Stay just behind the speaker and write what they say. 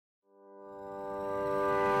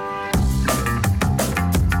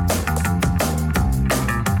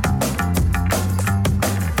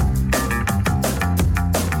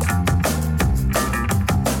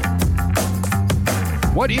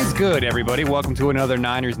good, everybody? Welcome to another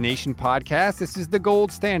Niners Nation podcast. This is the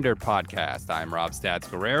Gold Standard Podcast. I'm Rob Stats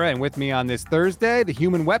Guerrera, and with me on this Thursday, the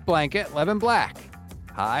human wet blanket, Levin Black.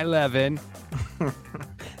 Hi, Levin.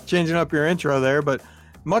 Changing up your intro there, but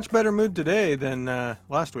much better mood today than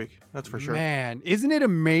last week. That's for sure. Man, isn't it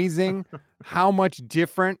amazing how much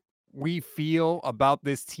different we feel about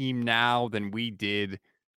this team now than we did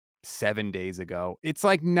 7 days ago? It's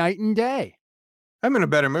like night and day. I'm in a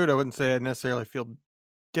better mood. I wouldn't say I necessarily feel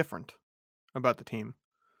different about the team.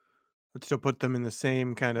 I'd still put them in the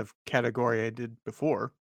same kind of category I did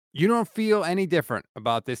before. You don't feel any different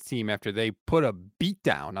about this team after they put a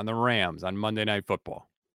beatdown on the Rams on Monday Night Football.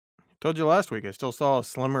 Told you last week, I still saw a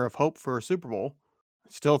slimmer of hope for a Super Bowl.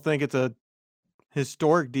 I still think it's a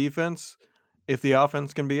historic defense if the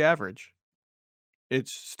offense can be average.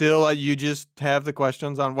 It's still, you just have the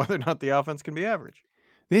questions on whether or not the offense can be average.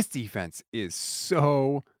 This defense is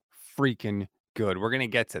so freaking good. We're going to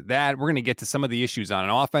get to that. We're going to get to some of the issues on an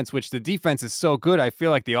offense, which the defense is so good. I feel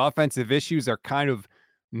like the offensive issues are kind of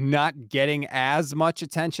not getting as much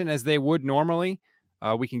attention as they would normally.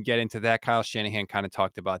 We can get into that. Kyle Shanahan kind of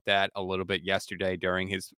talked about that a little bit yesterday during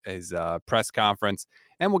his press conference.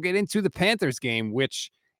 And we'll get into the Panthers game, which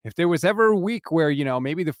if there was ever a week where,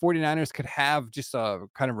 maybe the 49ers could have just a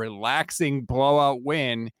kind of relaxing blowout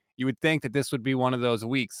win, you would think that this would be one of those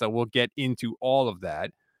weeks. So we'll get into all of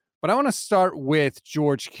that. But I want to start with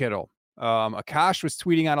George Kittle. Akash was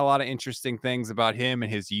tweeting out a lot of interesting things about him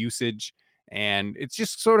and his usage. And it's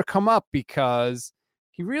just sort of come up because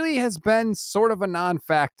he really has been sort of a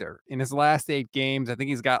non-factor in his last 8 games. I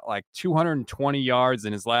think he's got like 220 yards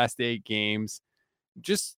in his last 8 games.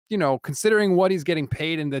 Just, considering what he's getting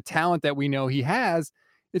paid and the talent that we know he has,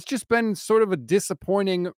 it's just been sort of a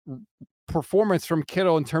disappointing performance from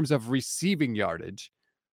Kittle in terms of receiving yardage.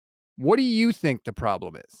 What do you think the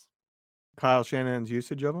problem is? Kyle Shanahan's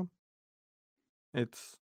usage of him?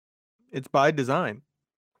 It's by design.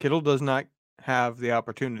 Kittle does not have the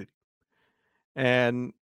opportunity.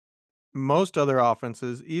 And most other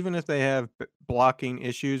offenses, even if they have blocking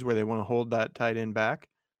issues where they want to hold that tight end back,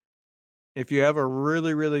 if you have a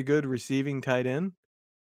really, really good receiving tight end,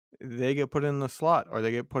 they get put in the slot or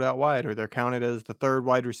they get put out wide or they're counted as the third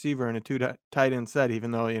wide receiver in a 2 tight end set, even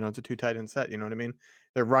though, it's a 2 tight end set. You know what I mean?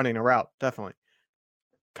 They're running a route, definitely.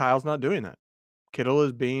 Kyle's not doing that. Kittle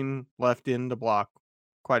is being left in the block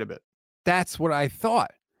quite a bit. That's what I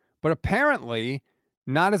thought. But apparently,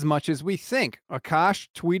 not as much as we think. Akash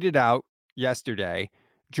tweeted out yesterday,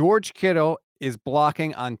 George Kittle is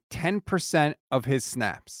blocking on 10% of his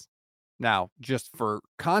snaps. Now, just for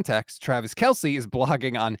context, Travis Kelce is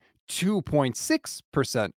blocking on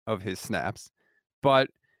 2.6% of his snaps. But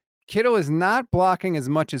Kittle is not blocking as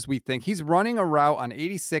much as we think. He's running a route on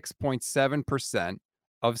 86.7%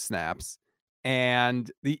 of snaps.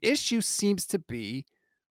 And the issue seems to be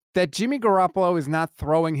that Jimmy Garoppolo is not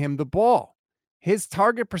throwing him the ball. His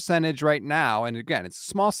target percentage right now, and again, it's a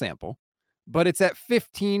small sample, but it's at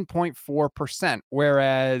 15.4%,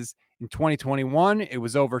 whereas in 2021, it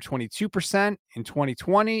was over 22%. In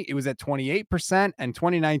 2020, it was at 28%. And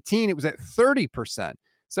 2019, it was at 30%.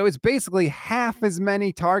 So it's basically half as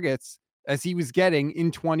many targets as he was getting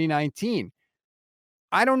in 2019.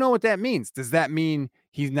 I don't know what that means. Does that mean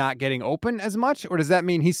he's not getting open as much? Or does that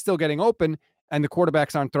mean he's still getting open and the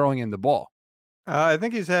quarterbacks aren't throwing in the ball? I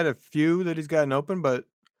think he's had a few that he's gotten open, but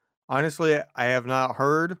honestly, I have not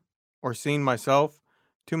heard or seen myself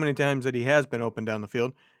too many times that he has been open down the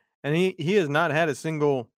field. And he has not had a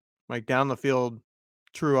single, like, down the field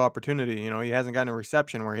true opportunity. He hasn't gotten a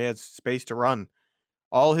reception where he has space to run.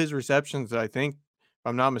 All his receptions, I think, if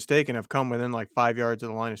I'm not mistaken, have come within like 5 yards of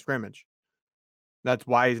the line of scrimmage. That's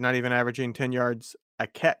why he's not even averaging 10 yards a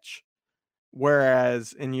catch.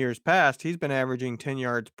 Whereas in years past, he's been averaging 10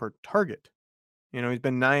 yards per target. He's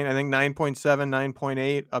been 9.7,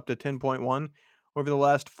 9.8, up to 10.1 over the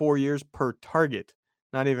last 4 years per target,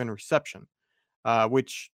 not even reception,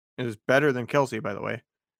 which is better than Kelce, by the way.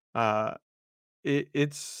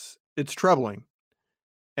 It's troubling.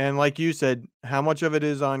 And like you said, how much of it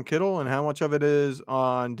is on Kittle and how much of it is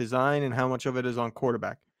on design and how much of it is on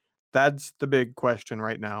quarterback? That's the big question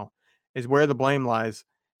right now, is where the blame lies.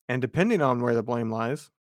 And depending on where the blame lies,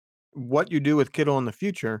 what you do with Kittle in the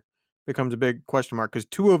future becomes a big question mark. Because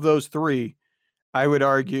 2 of those 3, I would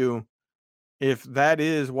argue, if that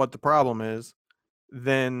is what the problem is,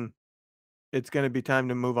 then it's going to be time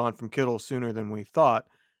to move on from Kittle sooner than we thought.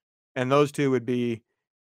 And those 2 would be,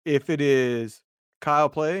 if it is Kyle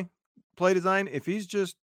play design, if he's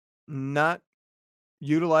just not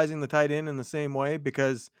utilizing the tight end in the same way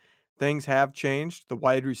because things have changed, the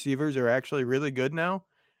wide receivers are actually really good now.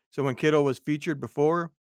 So when Kittle was featured before,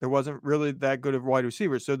 There wasn't really that good of wide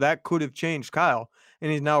receivers, so that could have changed Kyle,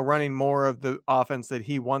 and he's now running more of the offense that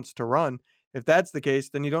he wants to run. If that's the case,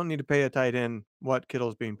 then you don't need to pay a tight end what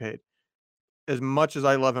Kittle's being paid. As much as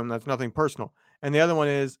I love him, that's nothing personal. And the other one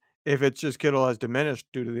is if it's just Kittle has diminished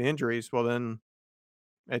due to the injuries, well, then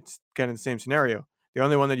it's kind of the same scenario. The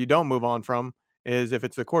only one that you don't move on from is if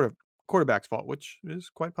it's the quarterback's fault, which is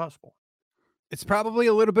quite possible. It's probably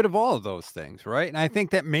a little bit of all of those things, right? And I think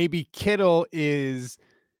that maybe Kittle is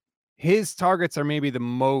his targets are maybe the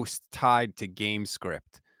most tied to game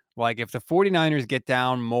script. Like if the 49ers get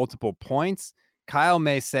down multiple points, Kyle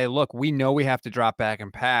may say, look, we know we have to drop back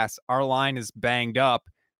and pass. Our line is banged up.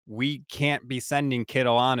 We can't be sending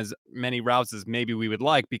Kittle on as many routes as maybe we would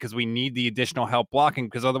like because we need the additional help blocking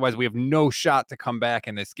because otherwise we have no shot to come back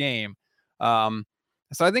in this game. Um,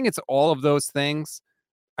 so I think it's all of those things.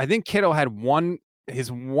 I think Kittle had one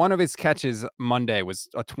of his catches Monday was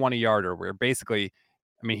a 20-yarder where basically,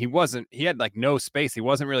 I mean, he had like no space. He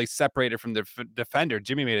wasn't really separated from the defender.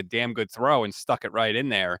 Jimmy made a damn good throw and stuck it right in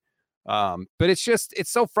there. But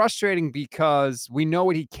it's so frustrating because we know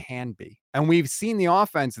what he can be. And we've seen the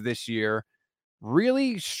offense this year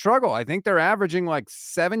really struggle. I think they're averaging like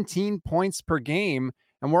 17 points per game.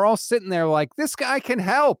 And we're all sitting there like, this guy can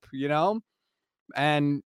help, you know?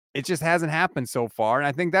 And it just hasn't happened so far. And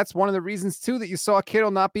I think that's one of the reasons, too, that you saw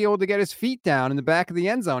Kittle not be able to get his feet down in the back of the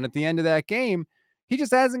end zone at the end of that game. He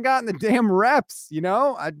just hasn't gotten the damn reps, you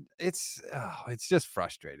know? It's just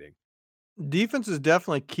frustrating. Defense is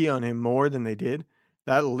definitely key on him more than they did.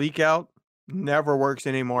 That leak out never works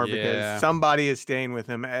anymore because Yeah. somebody is staying with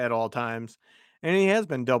him at all times. And he has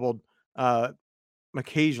been doubled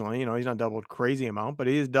occasionally. You know, he's not doubled crazy amount, but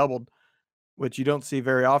he is doubled, which you don't see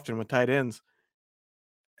very often with tight ends.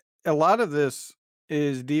 A lot of this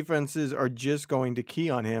is defenses are just going to key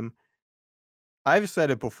on him. I've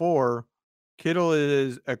said it before. Kittle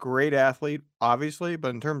is a great athlete, obviously, but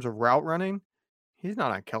in terms of route running, he's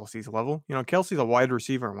not on Kelsey's level. You know, Kelsey's a wide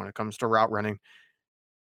receiver when it comes to route running.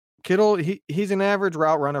 Kittle, he's an average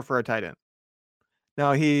route runner for a tight end.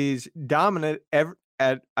 Now he's dominant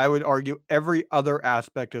at I would argue every other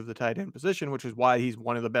aspect of the tight end position, which is why he's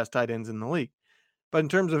one of the best tight ends in the league. But in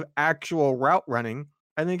terms of actual route running,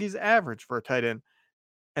 I think he's average for a tight end.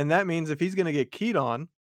 And that means if he's going to get keyed on,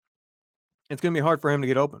 it's going to be hard for him to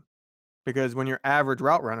get open because when you're average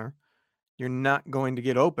route runner, you're not going to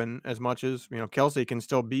get open as much as, you know, Kelsey can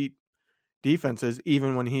still beat defenses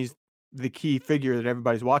even when he's the key figure that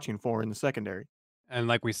everybody's watching for in the secondary. And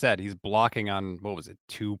like we said, he's blocking on what was it,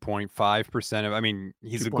 2.5% of I mean,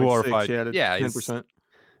 he's a 2.6, glorified yeah, to yeah, he's 10%.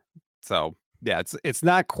 so yeah, it's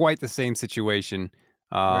not quite the same situation.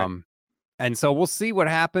 Right. Um, and so we'll see what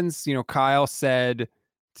happens. You know, Kyle said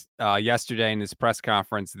yesterday in his press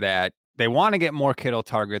conference that they want to get more Kittle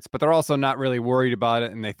targets, but they're also not really worried about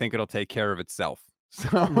it, and they think it'll take care of itself.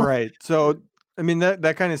 So Right. So, I mean,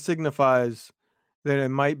 that kind of signifies that it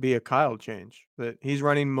might be a Kyle change, that he's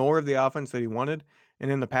running more of the offense that he wanted. And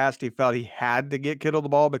in the past, he felt he had to get Kittle the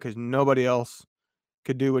ball because nobody else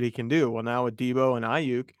could do what he can do. Well, now with Debo and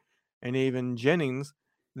Ayuk and even Jennings,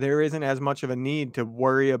 there isn't as much of a need to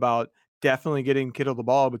worry about definitely getting Kittle the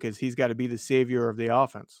ball because he's got to be the savior of the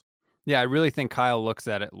offense. yeah, I really think Kyle looks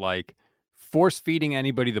at it like force feeding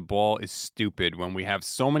anybody the ball is stupid when we have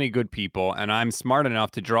so many good people, and I'm smart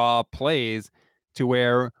enough to draw plays to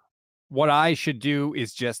where what I should do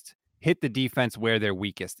is just hit the defense where they're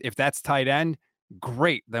weakest. If that's tight end,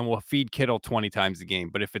 great. Then we'll feed Kittle 20 times a game.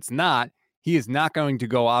 But if it's not, he is not going to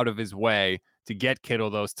go out of his way to get Kittle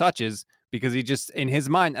those touches because he just in his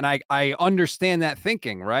mind, and I understand that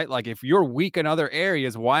thinking, right? Like if you're weak in other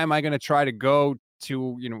areas, why am I going to try to go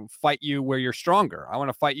to, you know, fight you where you're stronger? I want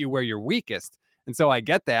to fight you where you're weakest. And so I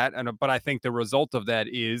get that. But I think the result of that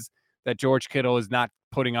is that George Kittle is not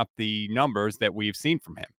putting up the numbers that we've seen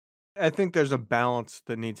from him. I think there's a balance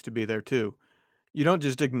that needs to be there too. You don't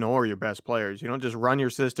just ignore your best players. You don't just run your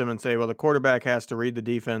system and say, well, the quarterback has to read the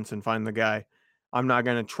defense and find the guy. I'm not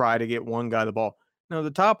going to try to get one guy the ball. No,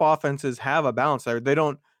 the top offenses have a balance there. They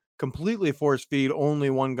don't completely force feed only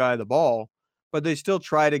one guy the ball, but they still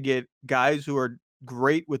try to get guys who are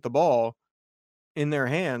great with the ball in their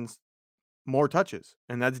hands more touches.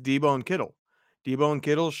 And that's Debo and Kittle. Debo and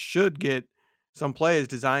Kittle should get some plays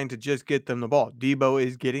designed to just get them the ball. Debo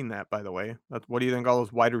is getting that, by the way. That's what do you think all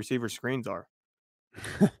those wide receiver screens are?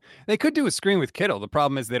 They could do a screen with Kittle. The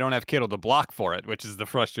problem is they don't have Kittle to block for it, which is the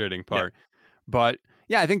frustrating Yeah. part. But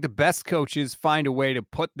yeah, I think the best coaches find a way to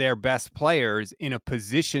put their best players in a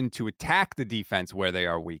position to attack the defense where they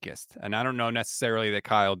are weakest. And I don't know necessarily that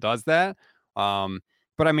Kyle does that.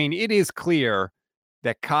 But I mean, it is clear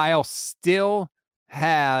that Kyle still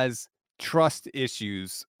has trust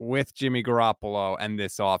issues with Jimmy Garoppolo and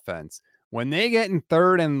this offense. When they get in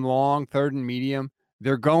third and long, third and medium,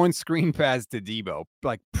 they're going screen pass to Debo,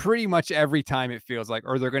 like pretty much every time it feels like,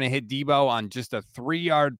 or they're going to hit Debo on just a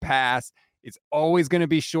 3-yard pass. It's always going to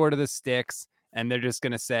be short of the sticks. And they're just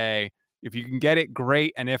going to say, if you can get it,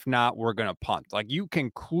 great. And if not, we're going to punt. Like you can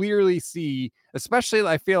clearly see, especially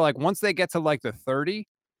I feel like once they get to like the 30,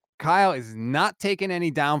 Kyle is not taking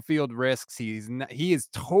any downfield risks. He is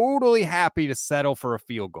totally happy to settle for a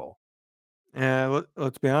field goal. And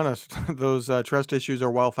let's be honest, those trust issues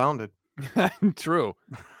are well founded. True.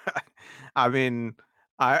 I mean,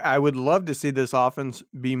 I would love to see this offense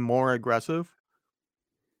be more aggressive.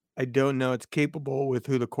 I don't know it's capable with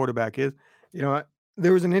who the quarterback is. You know,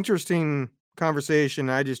 there was an interesting conversation.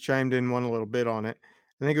 I just chimed in one a little bit on it.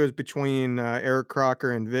 I think it was between Eric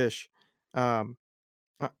Crocker and Vish. Um,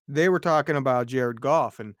 they were talking about Jared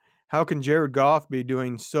Goff and how can Jared Goff be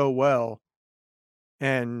doing so well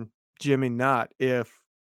and Jimmy not if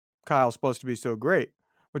Kyle's supposed to be so great,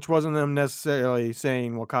 which wasn't them necessarily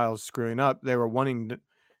saying, well, Kyle's screwing up. They were wanting to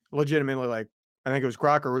legitimately, like, I think it was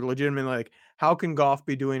Crocker, legitimately, like, how can Goff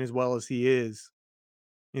be doing as well as he is?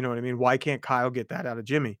 You know what I mean? Why can't Kyle get that out of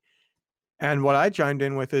Jimmy? And what I chimed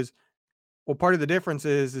in with is, well, part of the difference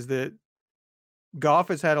is that Goff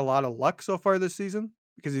has had a lot of luck so far this season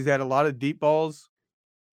because he's had a lot of deep balls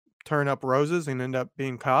turn up roses and end up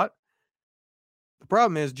being caught. The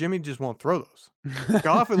problem is Jimmy just won't throw those.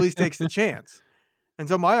 Goff at least takes the chance. And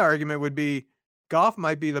so my argument would be Goff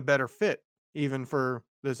might be the better fit even for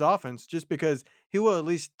this offense just because he will at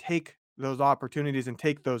least take those opportunities and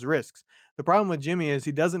take those risks. The problem with Jimmy is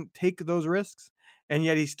he doesn't take those risks, and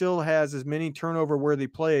yet he still has as many turnover worthy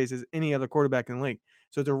plays as any other quarterback in the league.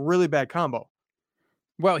 So it's a really bad combo.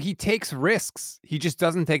 Well, he takes risks. He just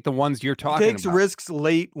doesn't take the ones you're He talking takes about. risks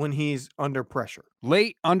late when he's under pressure.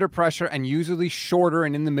 Late, under pressure, and usually shorter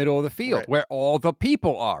and in the middle of the field Right. where all the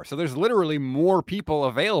people are. So there's literally more people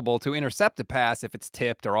available to intercept a pass if it's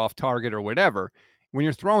tipped or off target or whatever. When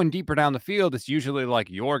you're throwing deeper down the field, it's usually like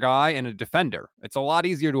your guy and a defender. It's a lot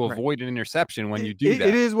easier to Right. avoid an interception when you do that.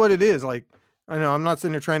 It is what it is. Like, I know I'm not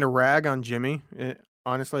sitting there trying to rag on Jimmy.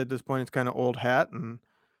 Honestly, at this point, it's kind of old hat and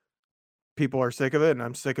people are sick of it. And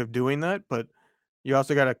I'm sick of doing that. But you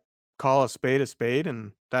also got to call a spade.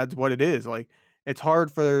 And that's what it is. Like, it's hard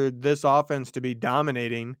for this offense to be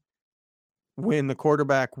dominating when the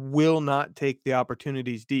quarterback will not take the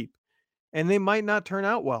opportunities deep. And they might not turn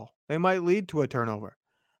out well. They might lead to a turnover.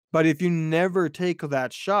 But if you never take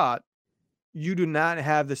that shot, you do not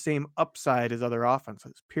have the same upside as other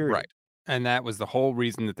offenses, period. Right. And that was the whole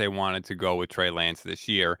reason that they wanted to go with Trey Lance this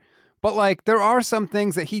year. But like, there are some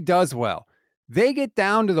things that he does well. They get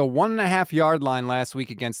down to the 1.5-yard line last week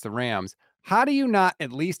against the Rams. How do you not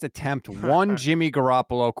at least attempt one Jimmy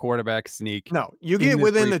Garoppolo quarterback sneak? No, you get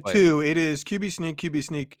within the two. It is QB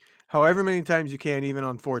sneak, however many times you can, even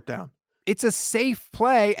on fourth down. It's a safe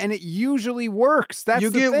play, and it usually works. That's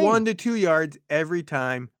you the get thing. 1 to 2 yards every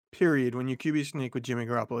time, period, when you QB sneak with Jimmy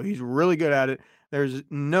Garoppolo. He's really good at it. There's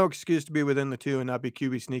no excuse to be within the two and not be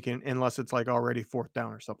QB sneaking unless it's like already fourth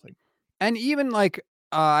down or something. And even like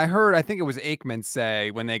I think it was Aikman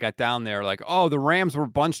say when they got down there, like, oh, the Rams were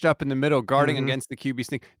bunched up in the middle guarding against the QB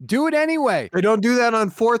sneak. Do it anyway. They don't do that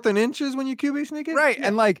on 4th and inches when you QB sneak it? Right. Yeah.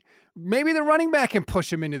 And like maybe the running back can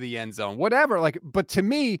push him into the end zone, whatever. Like, but to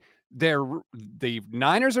me, the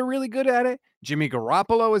Niners are really good at it. Jimmy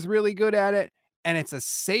Garoppolo is really good at it. And it's a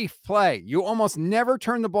safe play. You almost never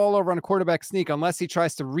turn the ball over on a quarterback sneak unless he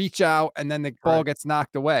tries to reach out and then the ball gets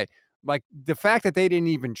knocked away. Like the fact that they didn't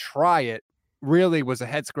even try it really was a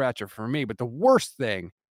head scratcher for me. But the worst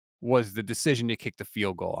thing was the decision to kick the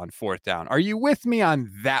field goal on fourth down. Are you with me on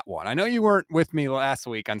that one? I know you weren't with me last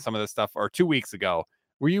week on some of the stuff, or 2 weeks ago.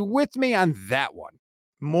 Were you with me on that one?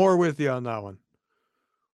 More with you on that one.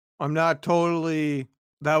 I'm not totally,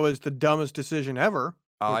 that was the dumbest decision ever.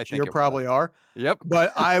 Oh, which you probably are. Yep.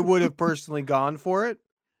 But I would have personally gone for it.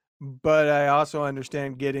 But I also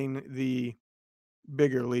understand getting the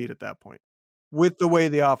bigger lead at that point with the way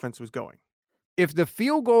the offense was going. If the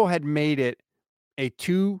field goal had made it a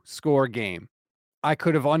 2-score game, I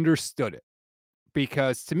could have understood it.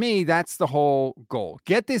 Because to me, that's the whole goal.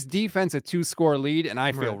 Get this defense a 2-score lead, and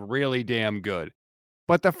I feel really damn good.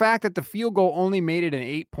 But the fact that the field goal only made it an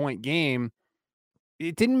 8-point game,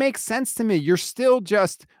 it didn't make sense to me. You're still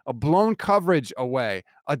just a blown coverage away,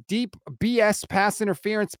 a deep BS pass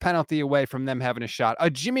interference penalty away from them having a shot, a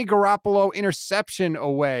Jimmy Garoppolo interception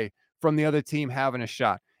away from the other team having a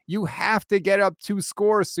shot. You have to get up 2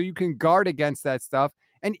 scores so you can guard against that stuff.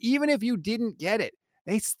 And even if you didn't get it,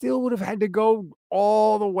 they still would have had to go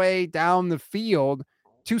all the way down the field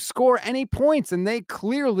to score any points, and they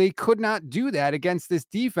clearly could not do that against this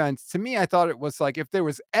defense. To me, I thought it was like if there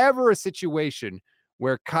was ever a situation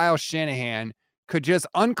where Kyle Shanahan could just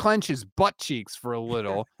unclench his butt cheeks for a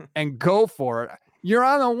little and go for it. You're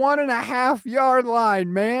on the 1.5 yard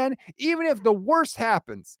line, man. Even if the worst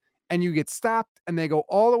happens and you get stopped and they go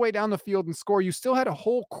all the way down the field and score, you still had a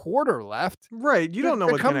whole quarter left Right. You don't know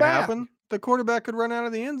to what's going come to back. happen. The quarterback could run out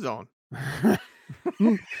of the end zone.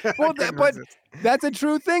 Well, Couldn't but resist. that's a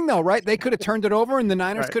true thing, though, right? They could have turned it over, and the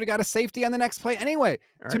Niners Right. could have got a safety on the next play. Anyway,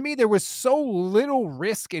 to Right. me, there was so little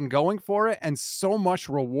risk in going for it and so much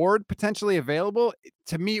reward potentially available.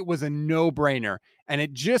 To me, it was a no-brainer, and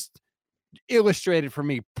it just illustrated for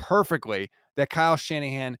me perfectly that Kyle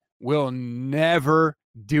Shanahan will never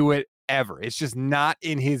do it ever. It's just not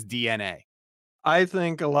in his DNA. I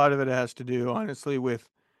think a lot of it has to do, honestly, with,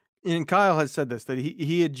 and Kyle has said this, that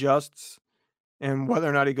he adjusts, and whether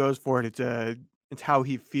or not he goes for it, it's how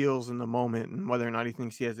he feels in the moment and whether or not he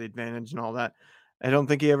thinks he has the advantage and all that. I don't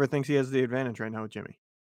think he ever thinks he has the advantage right now with Jimmy.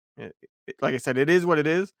 Like I said, it is what it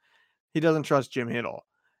is. He doesn't trust Jimmy at all.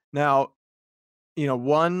 Now,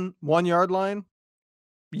 1 yard line,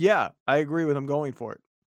 yeah, I agree with him going for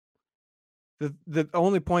it. The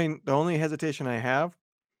only hesitation I have,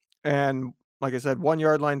 and like I said, 1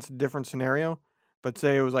 yard line's a different scenario, but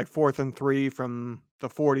say it was like 4th and 3 from the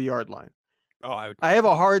 40 yard line. Oh, I would. I have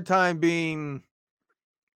a hard time being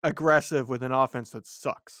aggressive with an offense that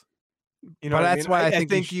sucks. You know But what I that's mean? why I I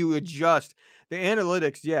think think you adjust the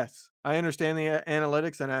analytics. Yes, I understand the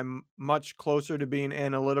analytics, and I'm much closer to being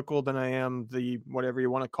analytical than I am the whatever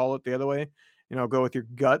you want to call it the other way. Go with your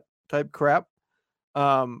gut type crap.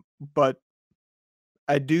 But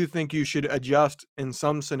I do think you should adjust in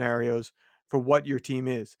some scenarios for what your team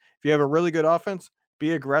is. If you have a really good offense,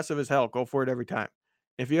 be aggressive as hell. Go for it every time.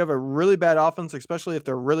 If you have a really bad offense, especially if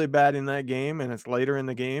they're really bad in that game and it's later in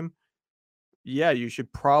the game, yeah, you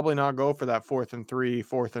should probably not go for that 4th and 3,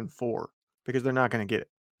 4th and 4, because they're not going to get it.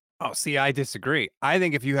 Oh, see, I disagree. I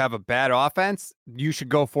think if you have a bad offense, you should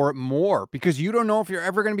go for it more because you don't know if you're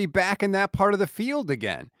ever going to be back in that part of the field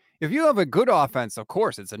again. If you have a good offense, of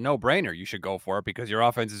course, it's a no-brainer. You should go for it because your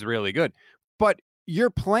offense is really good. But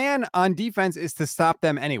your plan on defense is to stop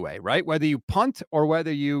them anyway, right? Whether you punt or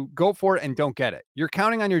whether you go for it and don't get it. You're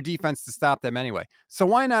counting on your defense to stop them anyway. So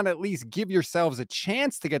why not at least give yourselves a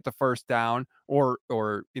chance to get the first down or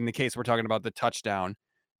in the case we're talking about the touchdown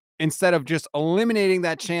instead of just eliminating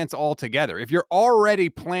that chance altogether. If you're already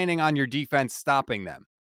planning on your defense stopping them,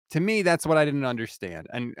 to me, that's what I didn't understand.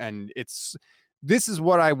 And this is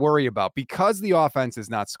what I worry about because the offense is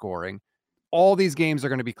not scoring. All these games are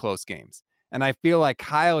going to be close games. And I feel like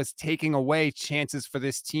Kyle is taking away chances for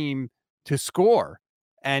this team to score.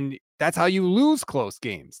 And that's how you lose close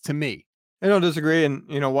games to me. I don't disagree. And,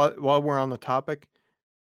 while we're on the topic,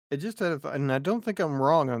 it just had, and I don't think I'm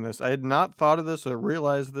wrong on this. I had not thought of this or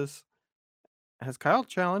realized this. Has Kyle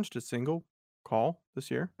challenged a single call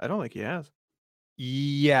this year? I don't think he has.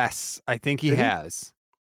 Yes, I think he Did he? has.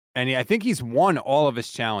 And I think he's won all of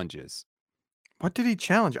his challenges. What did he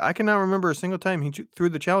challenge? I cannot remember a single time he threw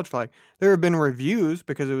the challenge flag. There have been reviews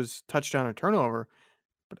because it was touchdown or turnover,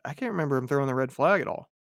 but I can't remember him throwing the red flag at all.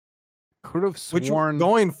 Could have Which, sworn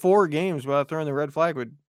going 4 games without throwing the red flag,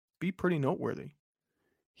 would be pretty noteworthy.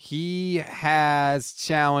 he has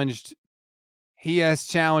challenged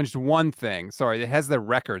one thing. Sorry, it has the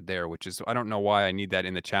record there, which is I don't know why I need that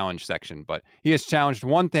in the challenge section, but he has challenged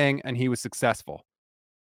one thing and he was successful.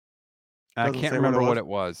 I Doesn't can't say what it remember what was. it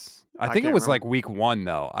was. I I think it can't was remember. like week 1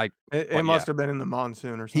 though. It But must yeah, have been in the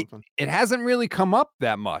monsoon or something. it hasn't really come up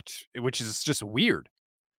that much, which is just weird.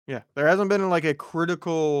 Yeah, there hasn't been like a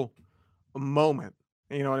critical moment.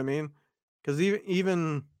 You know what I mean? Because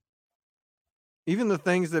even the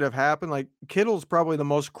things that have happened, like Kittle's probably the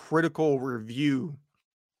most critical review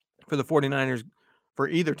for the 49ers for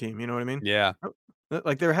either team. You know what I mean? Yeah.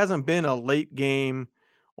 Like there hasn't been a late game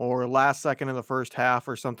or last second of the first half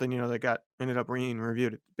or something, that ended up being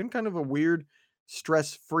reviewed. It's been kind of a weird,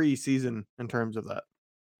 stress-free season in terms of that.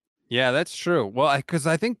 Yeah, that's true. Well, because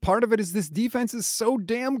I think part of it is this defense is so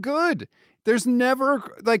damn good. There's never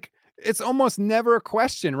like it's almost never a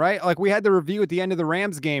question, right? Like we had the review at the end of the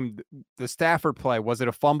Rams game, the Stafford play. Was it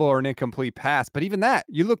a fumble or an incomplete pass? But even that,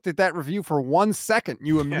 you looked at that review for 1 second,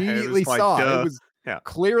 you Yeah, it immediately was like, saw it duh. was Yeah.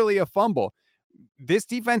 clearly a fumble. This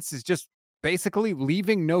defense is just basically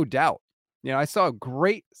leaving no doubt. I saw a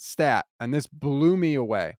great stat, and this blew me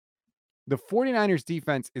away. The 49ers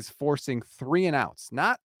defense is forcing 3 and outs,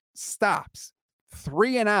 not stops,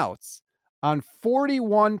 3 and outs on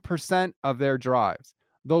 41% of their drives.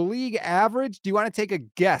 The league average, do you want to take a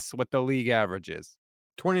guess what the league average is?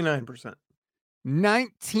 29%.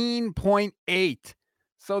 19.8.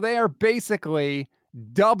 So they are basically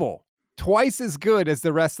double, twice as good as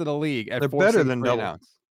the rest of the league at They're better forcing than 3 and double. outs.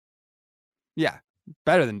 Yeah,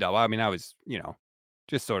 better than double. I mean, I was,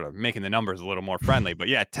 just sort of making the numbers a little more friendly, but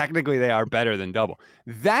yeah, technically they are better than double.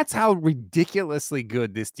 That's how ridiculously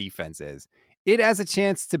good this defense is. It has a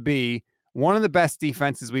chance to be one of the best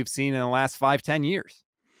defenses we've seen in the last 5, 10 years.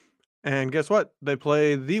 And guess what? They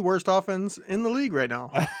play the worst offense in the league right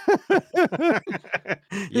now. You gotta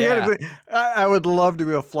Yeah, think, I would love to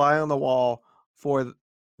be a fly on the wall for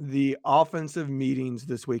the offensive meetings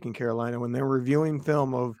this week in Carolina when they're reviewing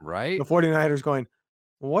film of right? the 49ers going,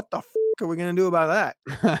 what the are we gonna do about that?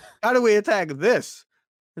 How do we attack this?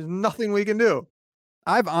 There's nothing we can do.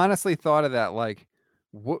 I've honestly thought of that, like,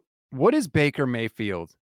 what is Baker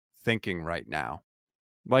Mayfield thinking right now?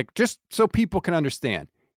 Like, just so people can understand.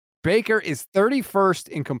 Baker is 31st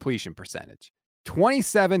in completion percentage,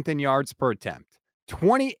 27th in yards per attempt,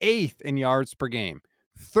 28th in yards per game,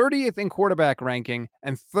 30th in quarterback ranking,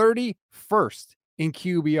 and 31st in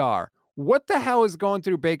QBR. What the hell is going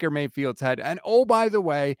through Baker Mayfield's head? And oh, by the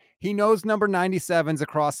way, he knows number 97's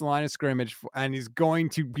across the line of scrimmage and he's going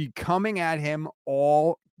to be coming at him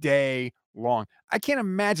all day long. I can't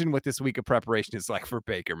imagine what this week of preparation is like for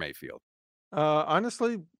Baker Mayfield.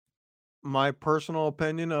 Honestly, my personal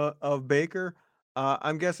opinion of Baker,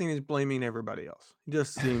 I'm guessing he's blaming everybody else. He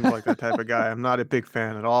just seems like that type of guy. I'm not a big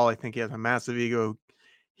fan at all. I think he has a massive ego.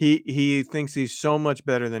 He thinks he's so much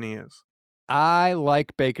better than he is. I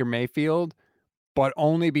like Baker Mayfield, but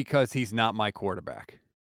only because he's not my quarterback.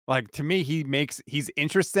 Like, to me, he's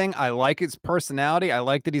interesting. I like his personality. I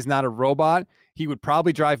like that he's not a robot. He would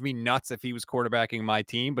probably drive me nuts if he was quarterbacking my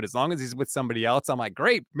team, but as long as he's with somebody else, I'm like,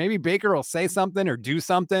 great. Maybe Baker will say something or do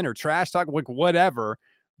something or trash talk, like whatever.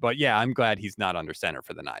 But yeah, I'm glad he's not under center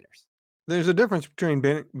for the Niners. There's a difference between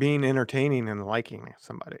being entertaining and liking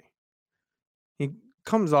somebody. He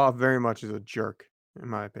comes off very much as a jerk, in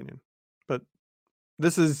my opinion. But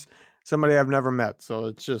this is somebody I've never met, so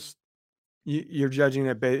it's just you're judging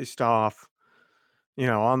it based off,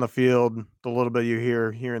 on the field, the little bit you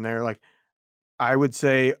hear here and there. Like I would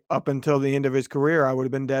say, up until the end of his career, I would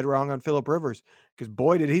have been dead wrong on Philip Rivers because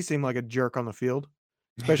boy, did he seem like a jerk on the field,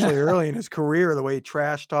 especially early in his career, the way he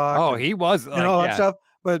trash talked Oh, he was and like, all that yeah, stuff.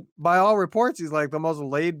 But by all reports, he's like the most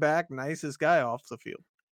laid back, nicest guy off the field.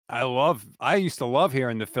 I used to love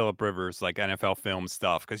hearing the Philip Rivers like NFL film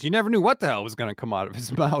stuff because you never knew what the hell was going to come out of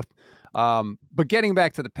his mouth. But getting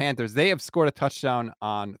back to the Panthers, they have scored a touchdown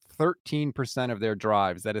on 13% of their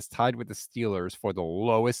drives. That is tied with the Steelers for the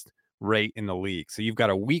lowest rate in the league. So you've got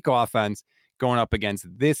a weak offense going up against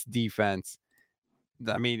this defense.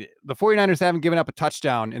 I mean, the 49ers haven't given up a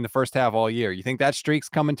touchdown in the first half all year. You think that streak's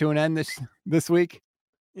coming to an end this week?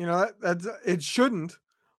 That's it shouldn't,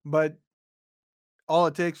 but all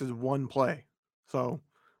it takes is one play. So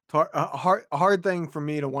it's a hard thing for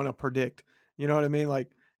me to want to predict. You know what I mean? Like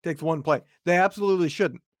it takes one play. They absolutely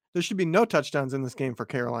shouldn't. There should be no touchdowns in this game for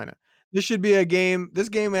Carolina. This should be a game. This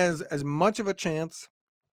game has as much of a chance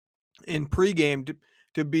in pregame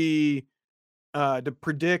to be to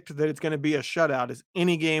predict that it's going to be a shutout as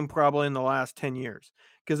any game probably in the last 10 years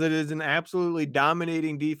because it is an absolutely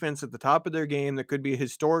dominating defense at the top of their game that could be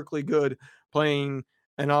historically good playing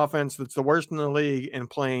an offense that's the worst in the league and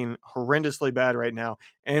playing horrendously bad right now.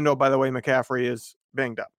 And oh, by the way, McCaffrey is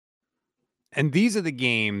banged up. And these are the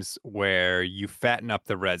games where you fatten up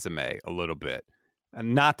the resume a little bit.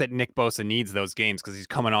 And not that Nick Bosa needs those games because he's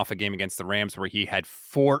coming off a game against the Rams where he had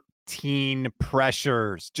 14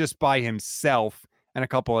 pressures just by himself and a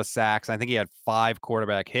couple of sacks. I think he had 5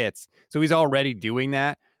 quarterback hits. So he's already doing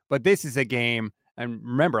that. But this is a game. And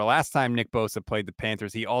remember, last time Nick Bosa played the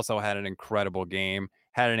Panthers, he also had an incredible game,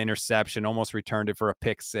 had an interception, almost returned it for a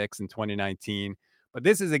pick 6 in 2019. But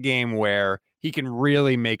this is a game where he can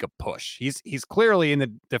really make a push. He's clearly in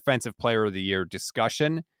the defensive player of the year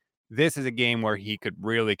discussion. This is a game where he could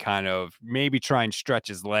really kind of maybe try and stretch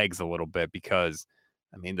his legs a little bit because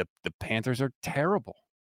I mean the Panthers are terrible.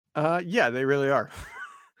 Yeah, they really are.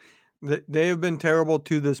 They have been terrible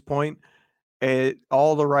to this point.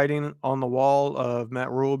 All the writing on the wall of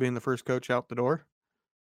Matt Rule being the first coach out the door.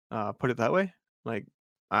 Put it that way. Like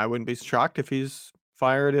I wouldn't be shocked if he's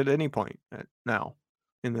fired at any point now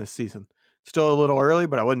in this season. Still a little early,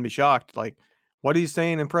 but I wouldn't be shocked. Like what he's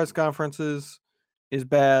saying in press conferences is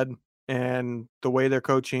bad, and the way they're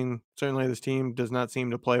coaching, certainly this team does not seem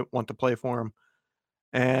to want to play for him.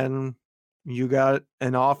 And you got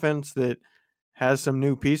an offense that has some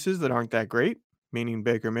new pieces that aren't that great, meaning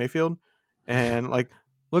Baker Mayfield. And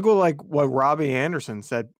look what Robbie Anderson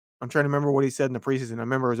said. I'm trying to remember what he said in the preseason. I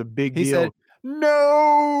remember it was a big He said deal.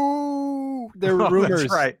 No, there were Oh, that's rumors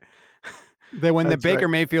right. that when the That's right. Baker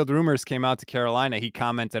Mayfield rumors came out to Carolina, he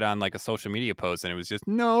commented on like a social media post and it was just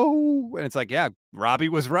no. And it's like, yeah, Robbie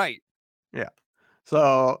was right. Yeah.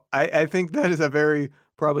 So I think that is a very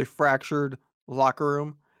probably fractured locker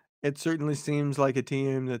room. It certainly seems like a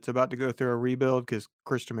team that's about to go through a rebuild because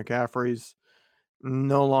Christian McCaffrey's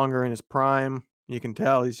no longer in his prime. You can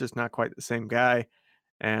tell he's just not quite the same guy.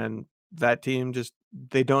 And that team just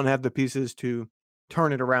they don't have the pieces to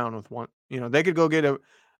turn it around with one. They could go get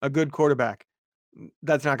a good quarterback.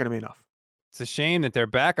 That's not going to be enough. It's a shame that their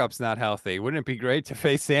backup's not healthy. Wouldn't it be great to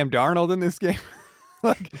face Sam Darnold in this game?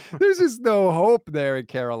 Like, there's just no hope there in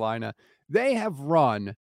Carolina. They have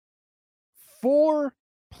run 4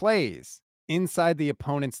 plays inside the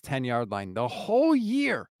opponent's 10-yard line the whole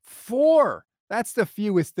year. 4. That's the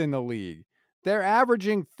fewest in the league. They're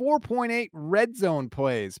averaging 4.8 red zone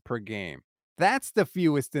plays per game. That's the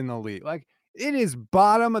fewest in the league. Like, it is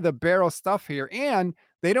bottom of the barrel stuff here. And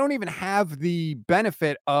they don't even have the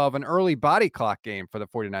benefit of an early body clock game for the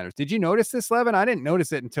 49ers. Did you notice this, Levin? I didn't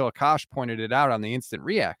notice it until Akash pointed it out on the instant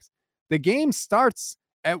reacts. The game starts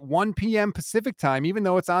at 1 p.m. Pacific time, even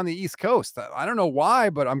though it's on the East Coast. I don't know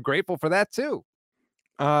why, but I'm grateful for that too.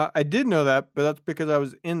 I did know that, but that's because I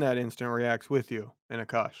was in that instant reacts with you in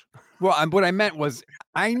Akash. Well, what I meant was,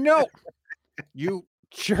 I know you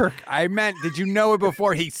jerk. I meant, did you know it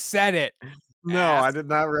before he said it? No, I did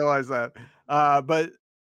not realize that. But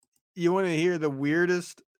you want to hear the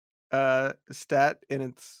weirdest stat,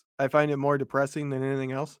 and I find it more depressing than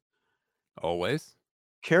anything else. Always.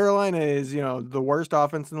 Carolina is, the worst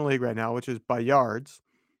offense in the league right now, which is by yards,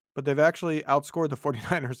 but they've actually outscored the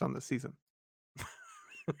 49ers on the season.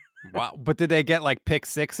 Wow. But did they get like pick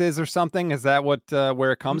sixes or something? Is that what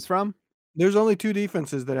where it comes from? There's only 2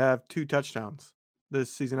 defenses that have 2 touchdowns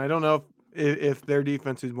this season. I don't know if their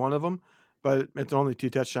defense is one of them, but it's only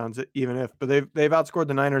 2 touchdowns even if. But they've outscored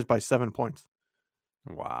the Niners by 7 points.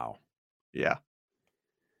 Wow. Yeah.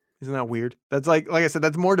 Isn't that weird? That's like I said,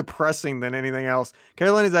 that's more depressing than anything else.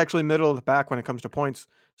 Carolina's actually middle of the pack when it comes to points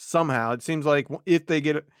somehow. It seems like if they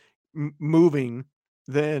get moving,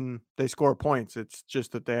 then they score points. It's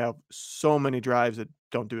just that they have so many drives that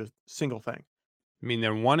don't do a single thing. I mean,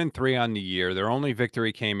 they're 1-3 on the year. Their only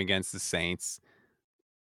victory came against the Saints.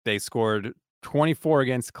 They scored 24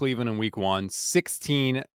 against Cleveland in week 1,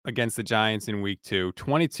 16 against the Giants in week 2,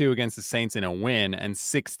 22 against the Saints in a win, and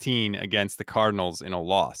 16 against the Cardinals in a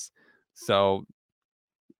loss. So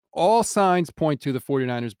all signs point to the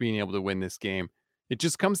 49ers being able to win this game. It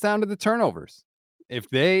just comes down to the turnovers. If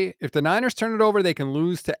the Niners turn it over, they can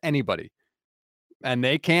lose to anybody. And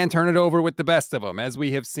they can turn it over with the best of them, as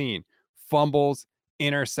we have seen. Fumbles,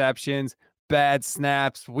 interceptions, bad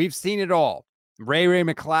snaps. We've seen it all. Ray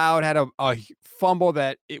McCloud had a fumble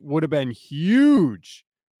that it would have been huge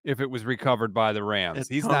if it was recovered by the Rams.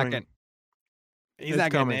 He's not getting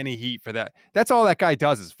any heat for that. That's all that guy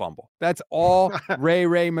does is fumble. That's all Ray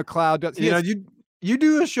McCloud does. You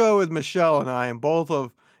do a show with Michelle and I, and both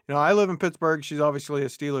of I live in Pittsburgh. She's obviously a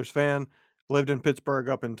Steelers fan. Lived in Pittsburgh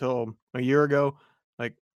up until a year ago.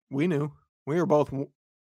 Like we knew, we were both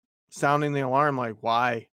sounding the alarm. Like,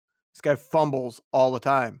 why this guy fumbles all the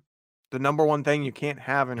time? The number one thing you can't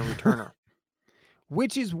have in a returner.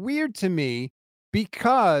 Which is weird to me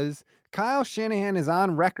because Kyle Shanahan is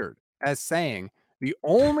on record as saying the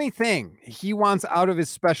only thing he wants out of his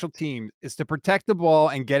special team is to protect the ball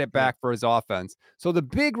and get it back for his offense. So the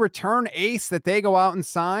big return ace that they go out and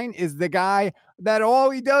sign is the guy that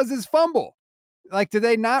all he does is fumble. Like, do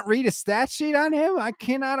they not read a stat sheet on him? I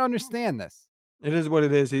cannot understand this. It is what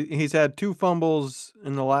it is. He's had 2 fumbles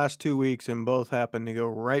in the last 2 weeks, and both happened to go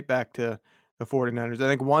right back to the 49ers. I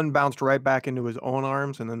think one bounced right back into his own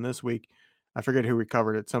arms, and then this week, I forget who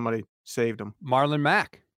recovered it. Somebody saved him. Marlon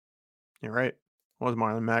Mack. You're right. It was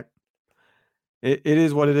Marlon Mack. It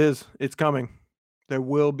is what it is. It's coming. There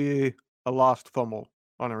will be a lost fumble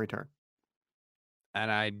on a return.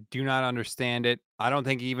 And I do not understand it. I don't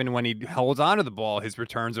think even when he holds onto the ball, his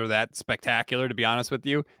returns are that spectacular, to be honest with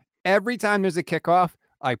you. Every time there's a kickoff,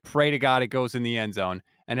 I pray to God it goes in the end zone.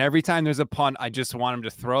 And every time there's a punt, I just want him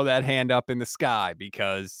to throw that hand up in the sky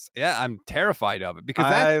because, I'm terrified of it.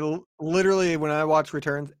 Because literally, when I watch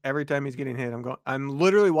returns, every time he's getting hit, I'm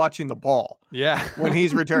literally watching the ball. Yeah. When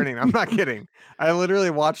he's returning. I'm not kidding. I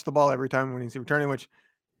literally watch the ball every time when he's returning, which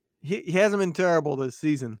he hasn't been terrible this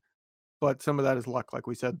season, but some of that is luck. Like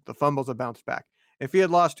we said, the fumbles have bounced back. If he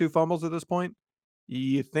had lost 2 fumbles at this point,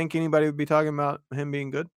 you think anybody would be talking about him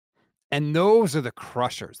being good? And those are the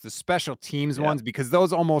crushers, the special teams ones, because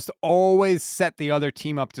those almost always set the other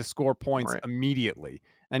team up to score points immediately.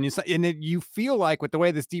 And you feel like with the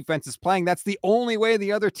way this defense is playing, that's the only way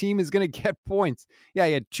the other team is going to get points. Yeah,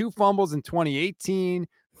 he had 2 fumbles in 2018,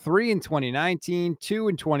 3 in 2019, 2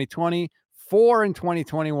 in 2020, 4 in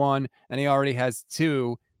 2021, and he already has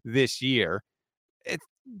 2 this year. It's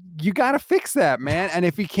You got to fix that, man. And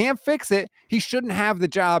if he can't fix it, he shouldn't have the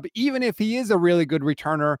job, even if he is a really good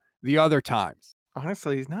returner the other times.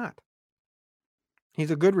 Honestly, he's not.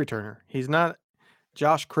 He's a good returner. He's not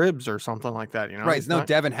Josh Cribbs or something like that, you know? Right. It's He's no not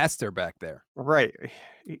Devin Hester back there. right.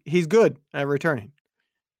 He's good at returning.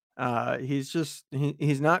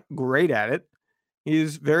 He's not great at it.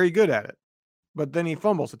 He's very good at it. But then he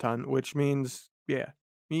fumbles a ton, which means, yeah,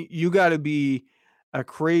 you got to be a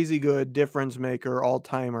crazy good difference maker,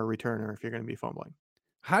 all-timer returner if you're going to be fumbling.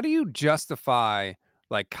 How do you justify,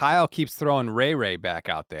 like, Kyle keeps throwing Ray back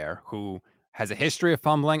out there, who has a history of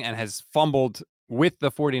fumbling and has fumbled with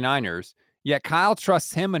the 49ers, yet Kyle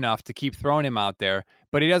trusts him enough to keep throwing him out there,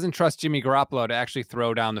 but he doesn't trust Jimmy Garoppolo to actually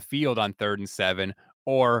throw down the field on 3rd and 7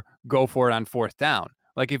 or go for it on 4th down.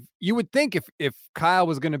 Like, if you would think if Kyle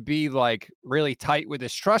was going to be like really tight with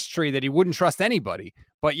his trust tree that he wouldn't trust anybody,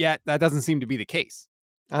 but yet that doesn't seem to be the case.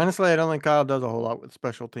 Honestly, I don't think Kyle does a whole lot with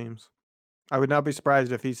special teams. I would not be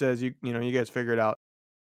surprised if he says, you guys figure it out.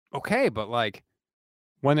 Okay, but like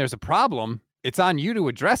when there's a problem, it's on you to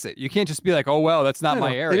address it. You can't just be like, "Oh well, that's not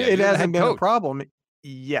my area." It You're the hasn't head been a coach. problem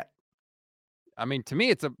yet. I mean, to me,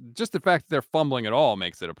 it's just the fact that they're fumbling at all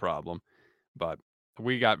makes it a problem. But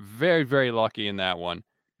we got very, very lucky in that one.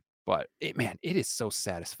 But man, it is so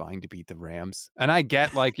satisfying to beat the Rams. And I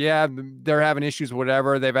get like, yeah, they're having issues,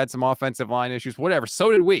 whatever. They've had some offensive line issues, whatever.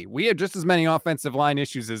 So did we. We had just as many offensive line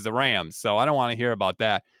issues as the Rams. So I don't want to hear about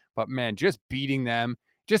that. But man, just beating them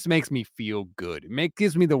just makes me feel good.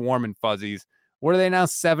 Gives me the warm and fuzzies. What are they now?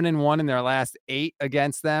 7-1 in their last 8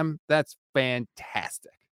 against them. That's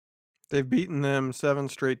fantastic. They've beaten them 7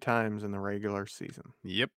 straight times in the regular season.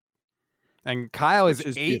 Yep. And Kyle is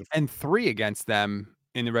beautiful. 8-3 against them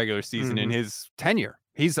in the regular season in his tenure.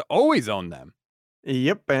 He's always owned them.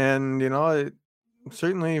 Yep, and it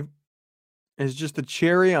certainly is just a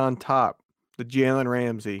cherry on top. The Jalen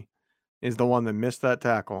Ramsey is the one that missed that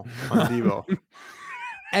tackle on Deebo.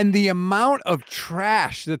 And the amount of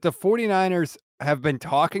trash that the 49ers have been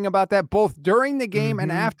talking about that, both during the game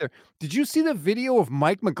and after. Did you see the video of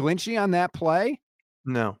Mike McGlinchey on that play?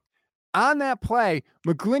 No. On that play,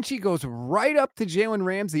 McGlinchey goes right up to Jalen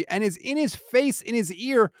Ramsey and is in his face, in his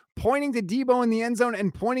ear, pointing to Deebo in the end zone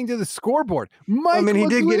and pointing to the scoreboard. I mean, he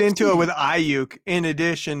did get into it with Ayuk in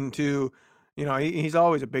addition to, he's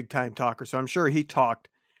always a big-time talker, so I'm sure he talked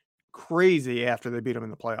crazy after they beat him in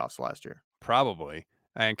the playoffs last year. Probably.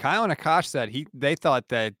 And Kyle and Akash said they thought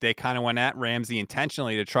that they kind of went at Ramsey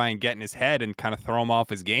intentionally to try and get in his head and kind of throw him off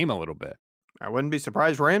his game a little bit. I wouldn't be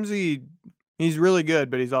surprised. Ramsey, he's really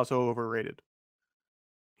good, but he's also overrated.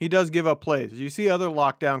 He does give up plays. You see other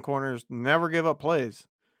lockdown corners never give up plays.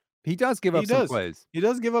 He does give up some plays. He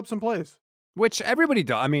does give up some plays. Which everybody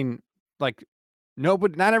does. I mean, like,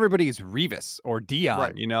 not everybody is Revis or Dion,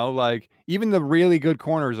 right. Like, even the really good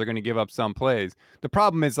corners are going to give up some plays. The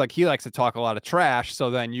problem is, like, he likes to talk a lot of trash,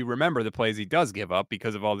 so then you remember the plays he does give up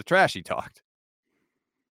because of all the trash he talked.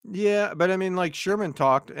 Yeah, but I mean, like, Sherman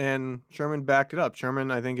talked, and Sherman backed it up.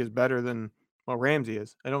 Sherman, I think, is better than, Ramsey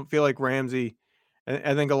is. I don't feel like Ramsey,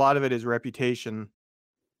 I think a lot of it is reputation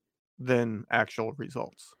than actual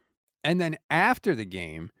results. And then after the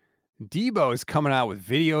game, Deebo is coming out with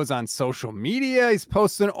videos on social media. He's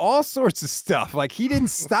posting all sorts of stuff. Like, he didn't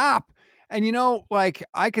stop. And, like,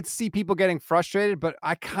 I could see people getting frustrated, but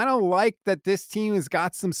I kind of like that this team has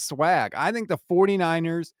got some swag. I think the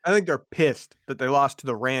 49ers. I think they're pissed that they lost to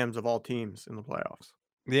the Rams of all teams in the playoffs.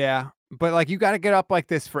 Yeah. But, like, you got to get up like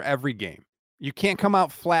this for every game. You can't come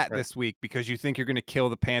out flat Right. this week because you think you're going to kill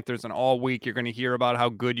the Panthers, and all week you're going to hear about how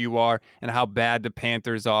good you are and how bad the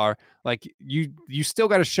Panthers are. Like, you still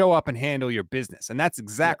got to show up and handle your business, and that's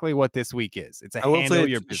exactly what this week is. It's a handle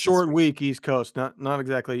your business. Short week East Coast, not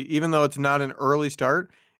exactly. Even though it's not an early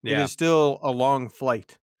start, it Yeah. is still a long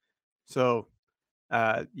flight. So,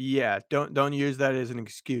 yeah, don't use that as an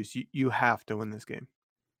excuse. You have to win this game.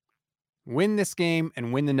 Win this game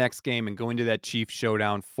and win the next game and go into that Chiefs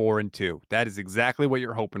showdown 4-2. That is exactly what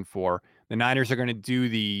you're hoping for. The Niners are going to do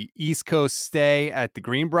the East Coast stay at the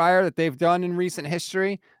Greenbrier that they've done in recent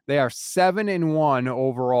history. They are 7-1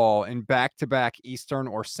 overall in back-to-back Eastern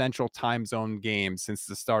or Central time zone games since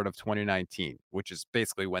the start of 2019, which is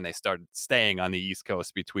basically when they started staying on the East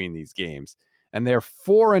Coast between these games. And they're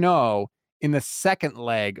 4-0 in the second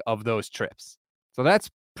leg of those trips. So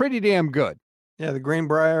that's pretty damn good. Yeah, the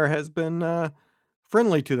Greenbrier has been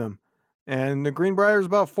friendly to them. And the Greenbrier is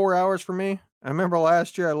about 4 hours for me. I remember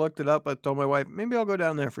last year I looked it up. I told my wife, maybe I'll go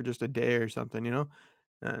down there for just a day or something, you know?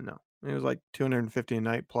 No, it was like 250 a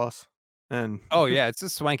night plus. And Oh yeah, it's a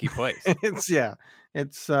swanky place. it's, yeah,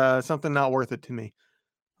 it's something not worth it to me.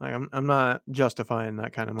 Like I'm not justifying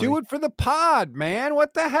that kind of Do money. it for the pod, man.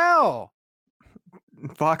 What the hell?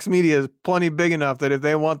 Fox Media is plenty big enough that if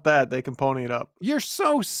they want that, they can pony it up. You're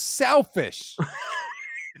so selfish.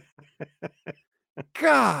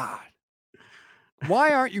 God.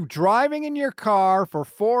 Why aren't you driving in your car for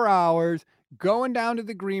 4 hours, going down to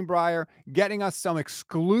the Greenbrier, getting us some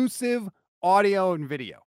exclusive audio and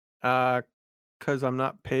video? Because I'm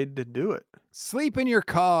not paid to do it. Sleep in your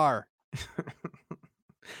car.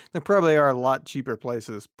 There probably are a lot cheaper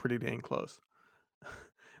places pretty dang close.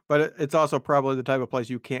 But it's also probably the type of place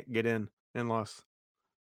you can't get in unless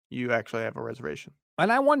you actually have a reservation.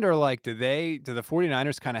 And I wonder, like, do the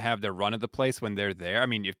 49ers kind of have their run of the place when they're there? I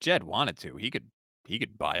mean, if Jed wanted to, he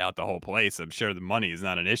could buy out the whole place. I'm sure the money is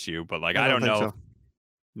not an issue, but like I I don't don't think know. so.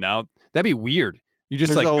 No, that'd be weird. You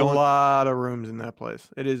just There's a like lot of rooms in that place.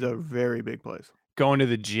 It is a very big place. going to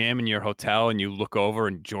the gym in your hotel and you look over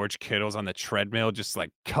and George Kittle's on the treadmill just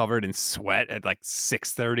like covered in sweat at like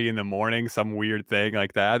 6:30 in the morning, some weird thing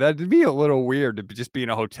like that. That'd be a little weird to just be in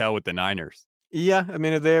a hotel with the Niners. Yeah, I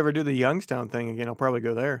mean, if they ever do the Youngstown thing again, I'll probably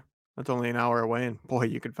go there. That's only an hour away, and boy,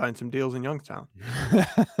 you could find some deals in Youngstown.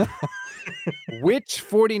 Which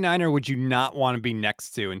 49er would you not want to be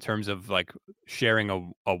next to in terms of like sharing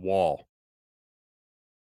a wall?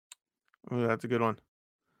 Ooh, that's a good one.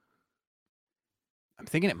 I'm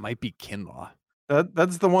thinking it might be Kinlaw.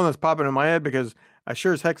 That's the one that's popping in my head because I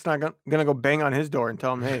sure as heck's not gonna go bang on his door and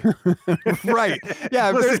tell him, hey, Right.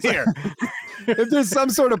 Yeah, listen here. if there's some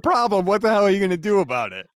sort of problem, what the hell are you going to do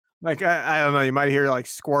about it? Like I don't know, you might hear like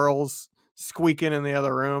squirrels squeaking in the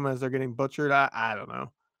other room as they're getting butchered. I don't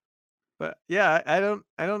know. But yeah, I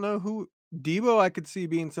don't know who Debo I could see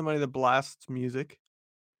being somebody that blasts music.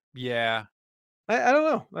 Yeah. I don't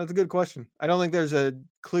know. That's a good question. I don't think there's a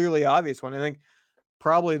clearly obvious one. I think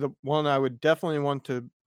probably the one I would definitely want to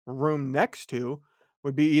room next to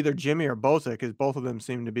would be either Jimmy or Bosa because both of them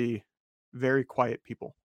seem to be very quiet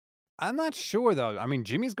people. I'm not sure though. I mean,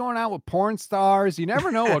 Jimmy's going out with porn stars. You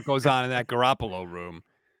never know what goes on in that Garoppolo room.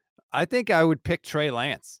 I think I would pick Trey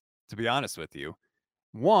Lance, to be honest with you.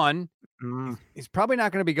 One, Mm. he's probably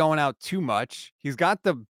not going to be going out too much. He's got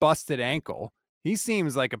the busted ankle. He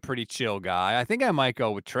seems like a pretty chill guy. I think I might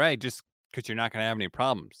go with Trey just because you're not going to have any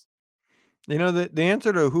problems. You know, the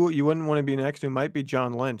answer to who you wouldn't want to be next to might be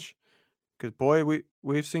John Lynch, because boy,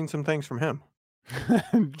 we've seen some things from him.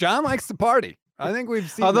 John likes to party. I think we've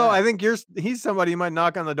seen Although that. I think he's somebody you might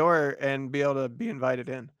knock on the door and be able to be invited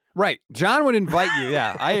in. Right. John would invite you.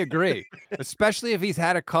 Yeah, I agree. Especially if he's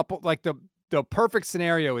had a couple, like the perfect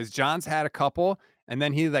scenario is John's had a couple and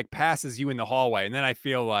then he like passes you in the hallway. And then I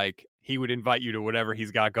feel like he would invite you to whatever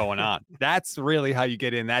he's got going on. That's really how you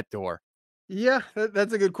get in that door. Yeah,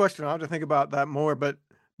 that's a good question. I'll have to think about that more. But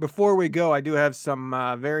before we go, I do have some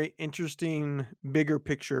very interesting, bigger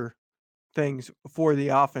picture things for the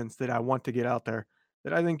offense that I want to get out there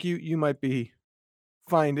that I think you might be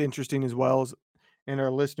find interesting as well as and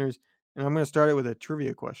our listeners. And I'm going to start it with a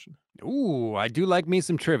trivia question. Ooh, I do like me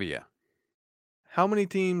some trivia. How many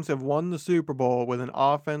teams have won the Super Bowl with an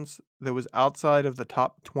offense that was outside of the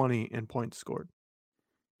top 20 in points scored?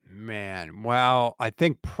 Man, well, I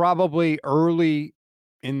think probably early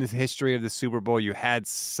in the history of the Super Bowl, you had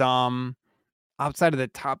some outside of the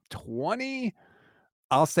top 20.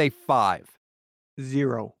 I'll say 5.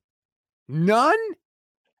 Zero. None?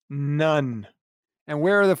 None. And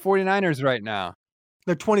where are the 49ers right now?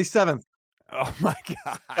 They're 27th. Oh my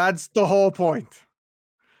God. That's the whole point.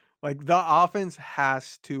 Like the offense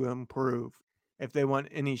has to improve if they want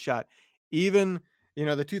any shot. Even,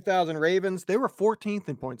 the 2000 Ravens, they were 14th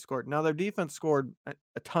in points scored. Now their defense scored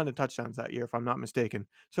a ton of touchdowns that year, if I'm not mistaken.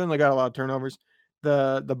 Certainly got a lot of turnovers.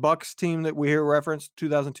 The Bucks team that we hear referenced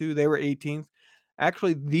 2002, they were 18th.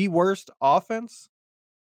 Actually, the worst offense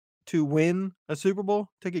to win a Super Bowl.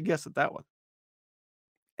 Take a guess at that one.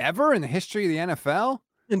 Ever in the history of the NFL?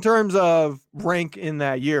 In terms of rank in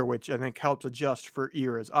that year, which I think helps adjust for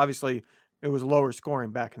eras. Obviously, it was lower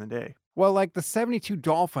scoring back in the day. Well, like the 72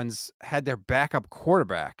 Dolphins had their backup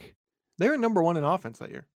quarterback. They were number one in offense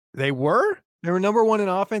that year. They were? They were number one in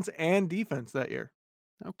offense and defense that year.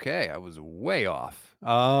 Okay, I was way off.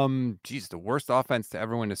 Geez, the worst offense to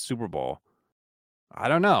ever win a Super Bowl. I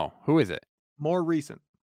don't know. Who is it? More recent.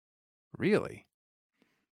 Really?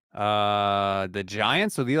 The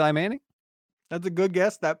Giants with Eli Manning? That's a good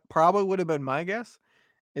guess. That probably would have been my guess.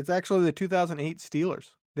 It's actually the 2008 Steelers.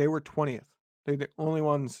 They were 20th. They're the only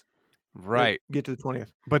ones Right. get to the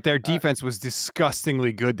 20th. But their Uh, defense was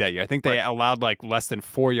disgustingly good that year. I think they right, allowed like less than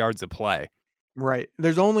 4 yards of play. right.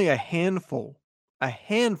 There's only a handful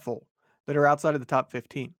that are outside of the top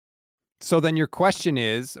 15. So then your question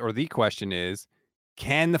is, or the question is,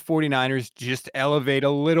 can the 49ers just elevate a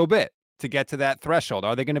little bit to get to that threshold?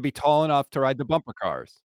 Are they going to be tall enough to ride the bumper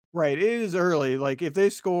cars? Right, it is early. Like if they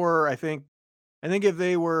score, I think if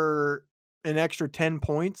they were an extra 10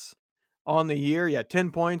 points on the year, yeah,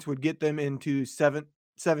 10 points would get them into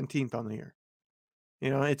 17th on the year.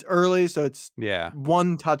 It's early, so it's Yeah.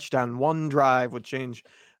 one touchdown, one drive would change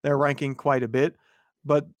their ranking quite a bit.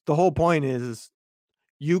 But the whole point is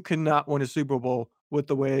you cannot win a Super Bowl with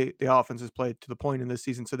the way the offense is played to the point in this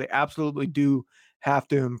season. So they absolutely do have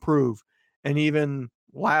to improve. And even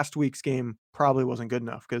last week's game probably wasn't good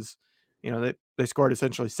enough because, they scored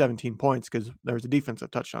essentially 17 points because there was a defensive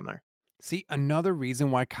touchdown there. See, another reason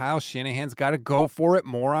why Kyle Shanahan's got to go for it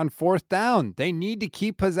more on fourth down. They need to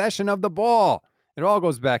keep possession of the ball. It all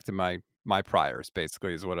goes back to my priors,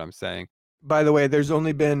 basically, is what I'm saying. By the way, there's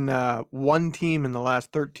only been one team in the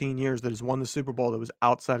last 13 years that has won the Super Bowl that was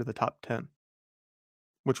outside of the top 10,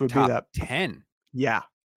 which would be Top that. 10. Yeah.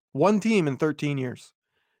 One team in 13 years.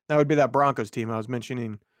 That would be that Broncos team I was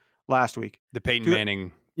mentioning last week. The Peyton Two-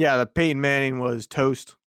 Manning. Yeah, the Peyton Manning was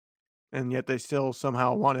toast, and yet they still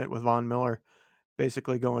somehow won it with Von Miller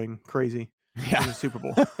basically going crazy in Yeah. the Super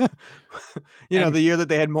Bowl. And The year that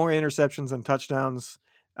they had more interceptions than touchdowns,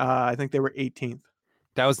 I think they were 18th.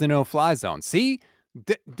 that was the no-fly zone. See,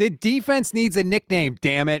 the defense needs a nickname.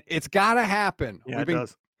 Damn it, it's got to happen. Yeah, it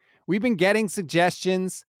does. We've been getting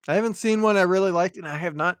suggestions. I haven't seen one I really liked, and I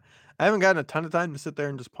haven't gotten a ton of time to sit there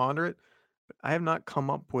and just ponder it. But I have not come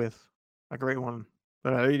up with a great one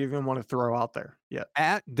that I even want to throw out there yet.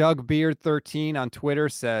 At Doug Beard 13 on Twitter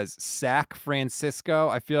says Sack Francisco.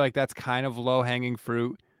 I feel like that's kind of low hanging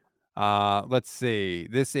fruit. Let's see.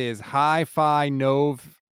 This is Hi-Fi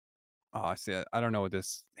Nov. Oh, I see. I don't know what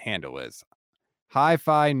this handle is.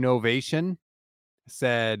 Hi-Fi Novation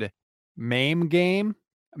said Mame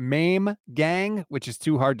Gang, which is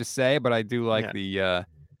too hard to say, but I do like Yeah.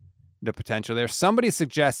 the potential there. Somebody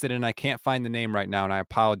suggested, and I can't find the name right now, and I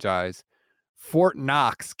apologize. Fort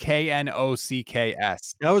Knox, Knocks.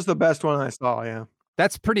 That was the best one I saw, yeah.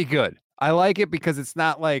 That's pretty good. I like it because it's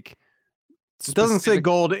not like It doesn't say specific.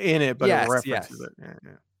 gold in it, but it Yes, references yes. it. Yeah,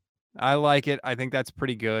 yeah. I like it. I think that's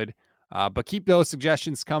pretty good. But keep those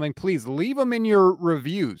suggestions coming. Please leave them in your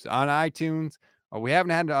reviews on iTunes. We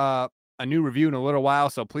haven't had a new review in a little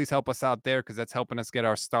while, so please help us out there because that's helping us get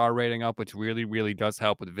our star rating up, which really, really does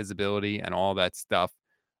help with visibility and all that stuff.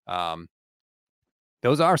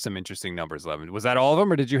 Those are some interesting numbers, Levin. Was that all of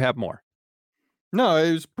them, or did you have more? No,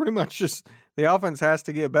 it was pretty much just the offense has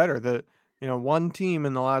to get better. One team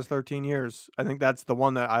in the last 13 years, I think that's the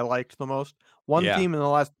one that I liked the most. One Yeah. team in the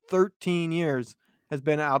last 13 years has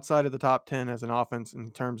been outside of the top 10 as an offense in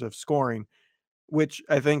terms of scoring, which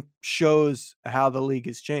I think shows how the league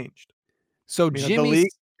has changed. So The Jimmy's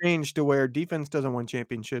league changed to where defense doesn't win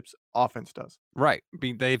championships, offense does. right.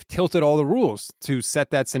 They've tilted all the rules to set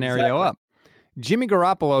that scenario Exactly. up. Jimmy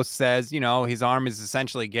Garoppolo says, his arm is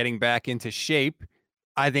essentially getting back into shape.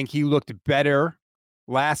 I think he looked better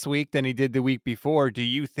last week than he did the week before. Do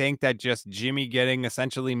you think that just Jimmy getting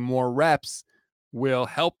essentially more reps will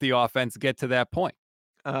help the offense get to that point?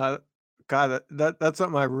 God, that's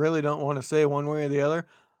something I really don't want to say one way or the other.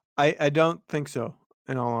 I don't think so,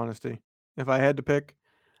 in all honesty. If I had to pick,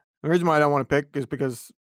 the reason why I don't want to pick is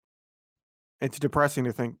because it's depressing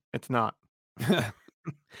to think it's not.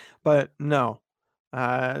 But no,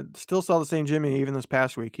 still saw the same Jimmy even this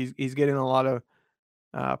past week. He's getting a lot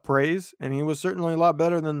of praise, and he was certainly a lot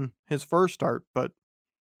better than his first start, but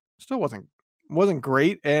still wasn't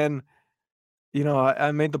great. And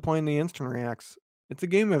I made the point in the instant reacts. It's a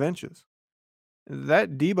game of inches.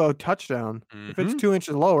 That Debo touchdown, if it's Mhm. 2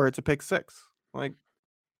 inches lower, it's a pick six. Like,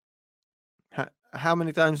 how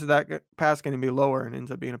many times did that pass going to be lower and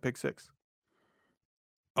ends up being a pick six?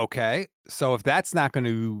 Okay. So if that's not going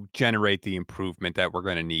to generate the improvement that we're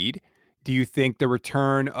going to need, do you think the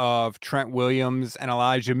return of Trent Williams and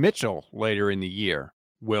Elijah Mitchell later in the year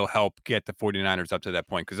will help get the 49ers up to that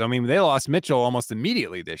point? Because, they lost Mitchell almost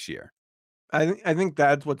immediately this year. I think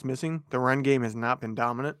that's what's missing. The run game has not been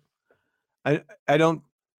dominant. I don't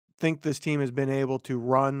think this team has been able to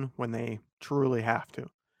run when they truly have to.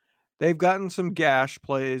 They've gotten some gash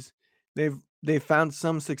plays. They've found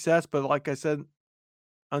some success, but like I said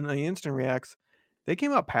on the instant reacts, they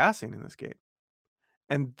came out passing in this game.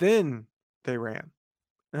 And then they ran.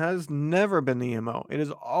 It has never been the MO. It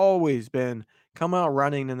has always been come out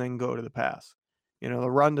running and then go to the pass.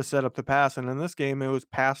 the run to set up the pass. And in this game, it was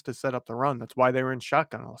pass to set up the run. That's why they were in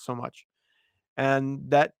shotgun so much. And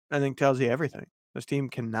that, I think, tells you everything. This team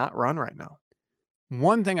cannot run right now.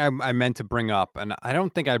 One thing I meant to bring up, and I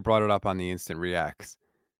don't think I brought it up on the Instant Reacts.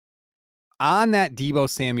 On that Deebo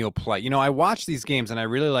Samuel play, I watch these games and I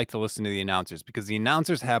really like to listen to the announcers because the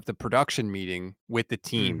announcers have the production meeting with the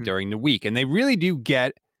team Mhm. during the week, and they really do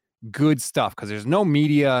get good stuff because there's no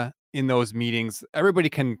media in those meetings. Everybody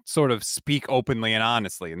can sort of speak openly and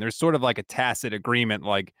honestly, and there's sort of like a tacit agreement,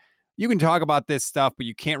 like you can talk about this stuff, but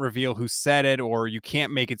you can't reveal who said it, or you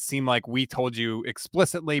can't make it seem like we told you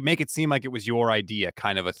explicitly, make it seem like it was your idea,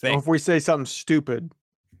 kind of a So thing. if we say something stupid,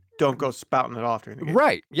 don't go spouting it off during the game.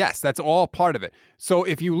 Right. Yes, that's all part of it. So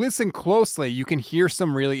if you listen closely, you can hear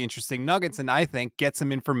some really interesting nuggets and I think get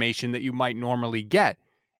some information that you might normally get.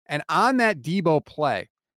 And on that Deebo play,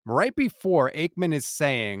 right before Aikman is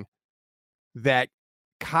saying that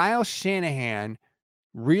Kyle Shanahan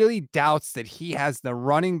really doubts that he has the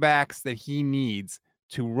running backs that he needs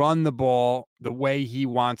to run the ball the way he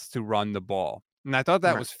wants to run the ball. And I thought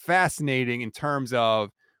that Right. was fascinating in terms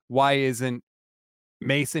of why isn't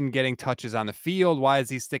Mason getting touches on the field? Why is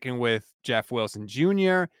he sticking with Jeff Wilson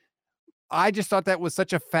Jr.? I just thought that was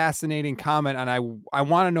such a fascinating comment, and I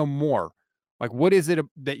want to know more. Like, what is it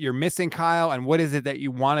that you're missing, Kyle, and what is it that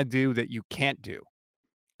you want to do that you can't do?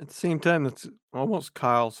 At the same time, it's almost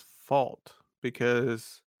Kyle's fault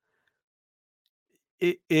because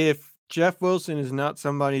if Jeff Wilson is not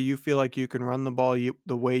somebody you feel like you can run the ball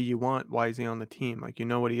the way you want, why is he on the team? Like, you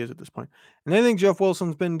know what he is at this point. And I think Jeff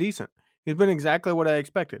Wilson's been decent. He's been exactly what I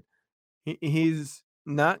expected. He's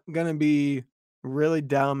not going to be really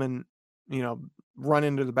dumb and, run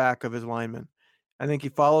into the back of his lineman. I think he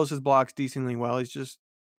follows his blocks decently well. He's just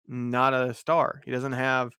not a star. He doesn't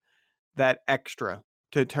have that extra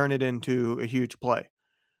to turn it into a huge play.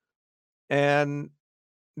 And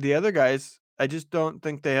the other guys, I just don't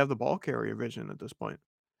think they have the ball carrier vision at this point.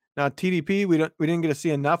 Now TDP, we didn't get to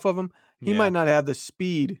see enough of him. He Yeah. might not have the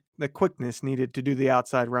speed, the quickness needed to do the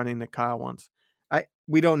outside running that Kyle wants.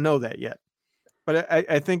 We don't know that yet. But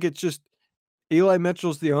I think it's just Eli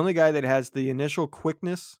Mitchell's the only guy that has the initial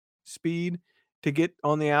quickness, speed to get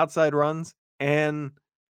on the outside runs, and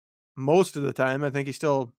most of the time, I think he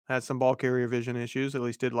still has some ball carrier vision issues, at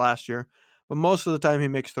least did last year, but most of the time he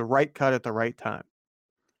makes the right cut at the right time.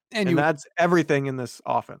 And And you that's everything in this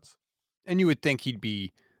offense. and you would think he'd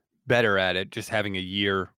be better at it just having a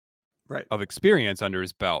year Right. of experience under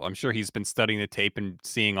his belt. I'm sure he's been studying the tape and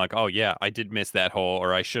seeing like, oh yeah, I did miss that hole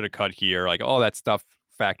or I should have cut here. Like all that stuff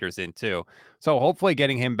factors in too. So hopefully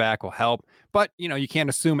getting him back will help. But you can't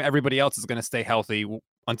assume everybody else is going to stay healthy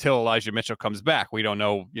until Elijah Mitchell comes back. We don't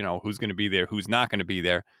know, who's going to be there, who's not going to be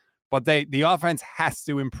there. But the offense has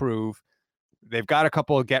to improve. They've got a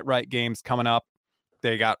couple of get right games coming up.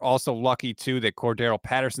 They got also lucky too that Cordero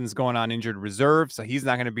Patterson's going on injured reserve, so he's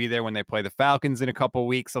not going to be there when they play the Falcons in a couple of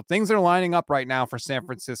weeks. So things are lining up right now for San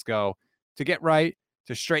Francisco to get right,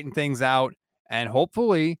 to straighten things out, and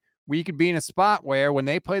hopefully we could be in a spot where when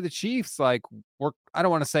they play the Chiefs, like I don't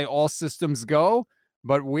want to say all systems go,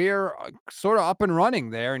 but we're sort of up and running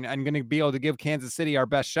there and going to be able to give Kansas City our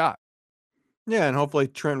best shot. Yeah, and hopefully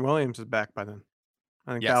Trent Williams is back by then.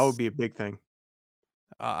 I think that would Yes. be a big thing.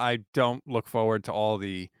 I don't look forward to all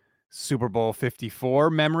the Super Bowl 54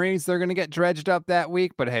 memories they're going to get dredged up that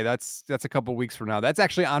week, but hey, that's a couple weeks from now. That's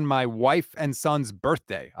actually on my wife and son's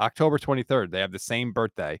birthday, October 23rd. They have the same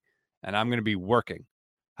birthday, and I'm going to be working.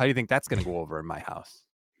 How do you think that's going to go over in my house?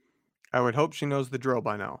 I would hope she knows the drill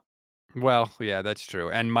by now. Well, yeah, that's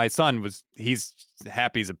true. And my son he's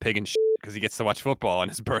happy as a pig and shit because he gets to watch football on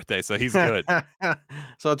his birthday, so he's good.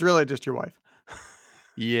 So it's really just your wife.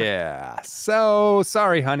 Yeah. So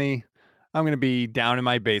sorry, honey. I'm going to be down in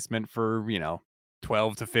my basement for,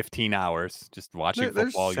 12 to 15 hours just watching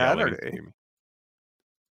There's football, yelling and Saturday. screaming.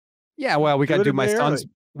 Yeah, well, we got Do to it do a my day son's early.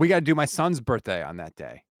 we got to do my son's birthday on that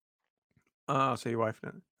day. Oh, so your wife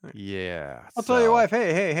didn't. Yeah. I'll tell your So wife,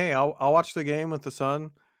 hey, I'll watch the game with the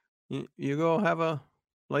son. You go have a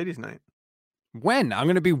ladies' night. when? I'm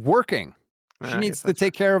going to be working. She I needs guess to that's true.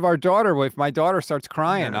 take care of our daughter. If my daughter starts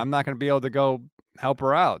crying, Yeah. I'm not going to be able to go help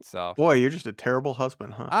her out. So Boy, you're just a terrible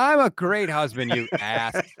husband, huh? I'm a great husband, you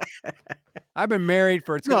ass. I've been married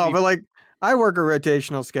for it's going to No, be but like I work a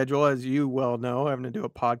rotational schedule, as you well know, having to do a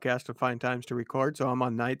podcast to find times to record. So I'm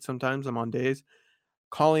on nights sometimes, I'm on days.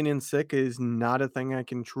 Calling in sick is not a thing I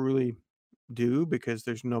can truly do because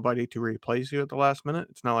there's nobody to replace you at the last minute.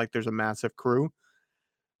 It's not like there's a massive crew.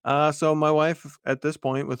 So my wife at this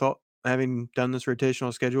point, with all having done this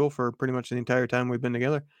rotational schedule for pretty much the entire time we've been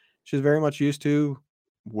together, she's very much used to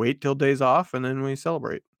wait till days off and then we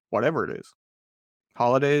celebrate, whatever it is.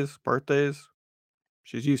 holidays, birthdays.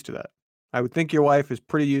 She's used to that. I would think your wife is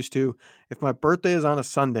pretty used to, if my birthday is on a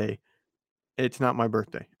Sunday, it's not my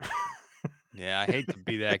birthday. Yeah, I hate to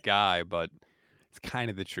be that guy, but it's kind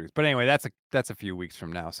of the truth. But anyway, that's a few weeks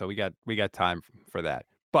from now, so we got time for that.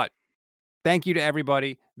 But thank you to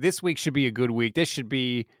everybody. This week should be a good week. This should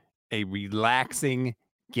be a relaxing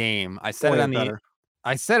game. I said Way better.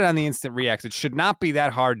 it on the instant reacts. It should not be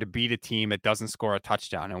that hard to beat a team that doesn't score a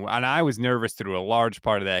touchdown. And I was nervous through a large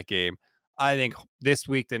part of that game. I think this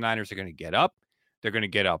week the Niners are going to get up. They're going to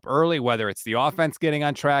get up early, whether it's the offense getting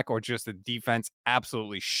on track or just the defense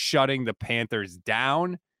absolutely shutting the Panthers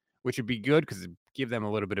down, which would be good because it give them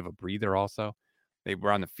a little bit of a breather also. They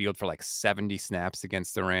were on the field for like 70 snaps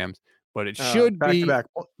against the Rams, but it should be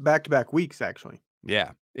back-to-back weeks, actually.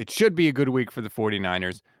 Yeah, it should be a good week for the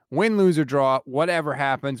 49ers. Win, lose, or draw, whatever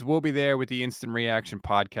happens, we'll be there with the Instant Reaction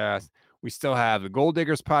podcast. We still have the Gold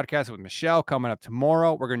Diggers podcast with Michelle coming up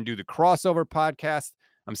tomorrow. We're going to do the crossover podcast.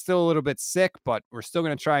 I'm still a little bit sick, but we're still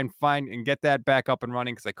going to try and find and get that back up and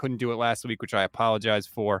running because I couldn't do it last week, which I apologize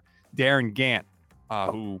for. Darren Gant,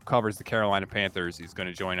 who covers the Carolina Panthers, is going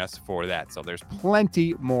to join us for that. So there's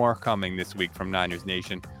plenty more coming this week from Niners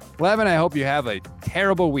Nation. Levin, I hope you have a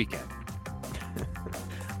terrible weekend.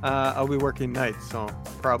 I'll be working nights, so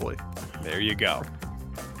probably. There you go.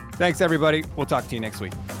 Thanks, everybody. We'll talk to you next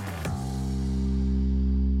week.